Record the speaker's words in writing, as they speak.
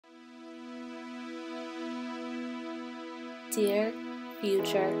Dear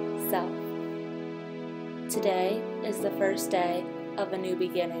future self, today is the first day of a new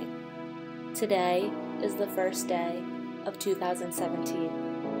beginning. Today is the first day of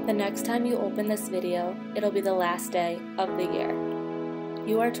 2017. The next time you open this video, it'll be the last day of the year.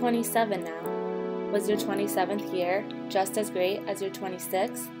 You are 27 now. Was your 27th year just as great as your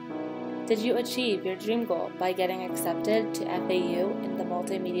 26th? Did you achieve your dream goal by getting accepted to FAU in the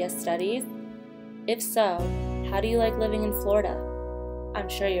multimedia studies? If so, how do you like living in Florida? I'm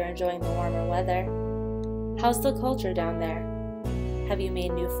sure you're enjoying the warmer weather. How's the culture down there? Have you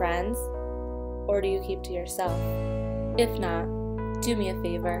made new friends? Or do you keep to yourself? If not, do me a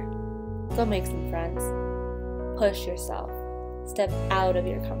favor. Go make some friends. Push yourself. Step out of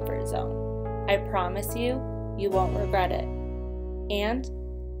your comfort zone. I promise you, you won't regret it. And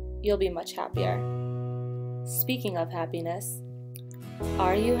you'll be much happier. Speaking of happiness,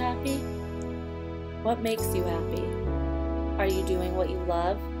 are you happy? What makes you happy? Are you doing what you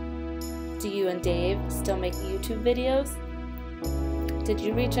love? Do you and Dave still make YouTube videos? Did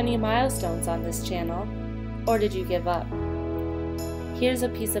you reach any milestones on this channel? Or did you give up? Here's a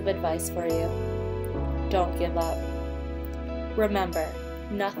piece of advice for you. Don't give up. Remember,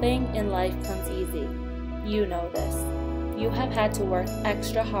 nothing in life comes easy. You know this. You have had to work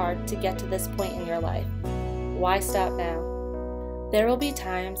extra hard to get to this point in your life. Why stop now? There will be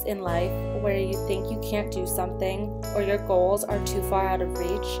times in life where you think you can't do something or your goals are too far out of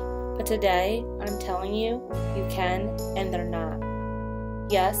reach, but today, I'm telling you, you can and they're not.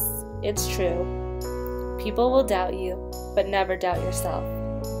 Yes, it's true. People will doubt you, but never doubt yourself.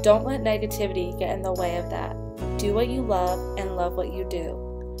 Don't let negativity get in the way of that. Do what you love and love what you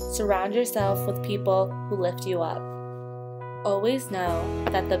do. Surround yourself with people who lift you up. Always know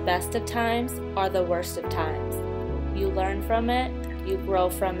that the best of times are the worst of times. You learn from it, you grow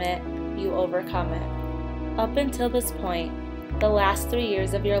from it, you overcome it. Up until this point, the last 3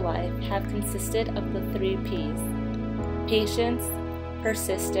 years of your life have consisted of the 3 P's: patience,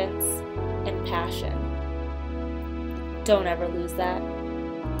 persistence, and passion. Don't ever lose that.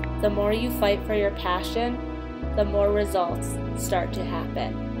 The more you fight for your passion, the more results start to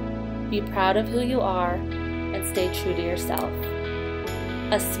happen. Be proud of who you are and stay true to yourself.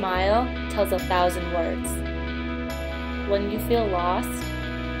 A smile tells 1,000 words. When you feel lost,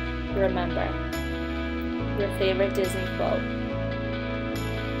 remember your favorite Disney quote.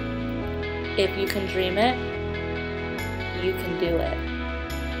 If you can dream it, you can do it.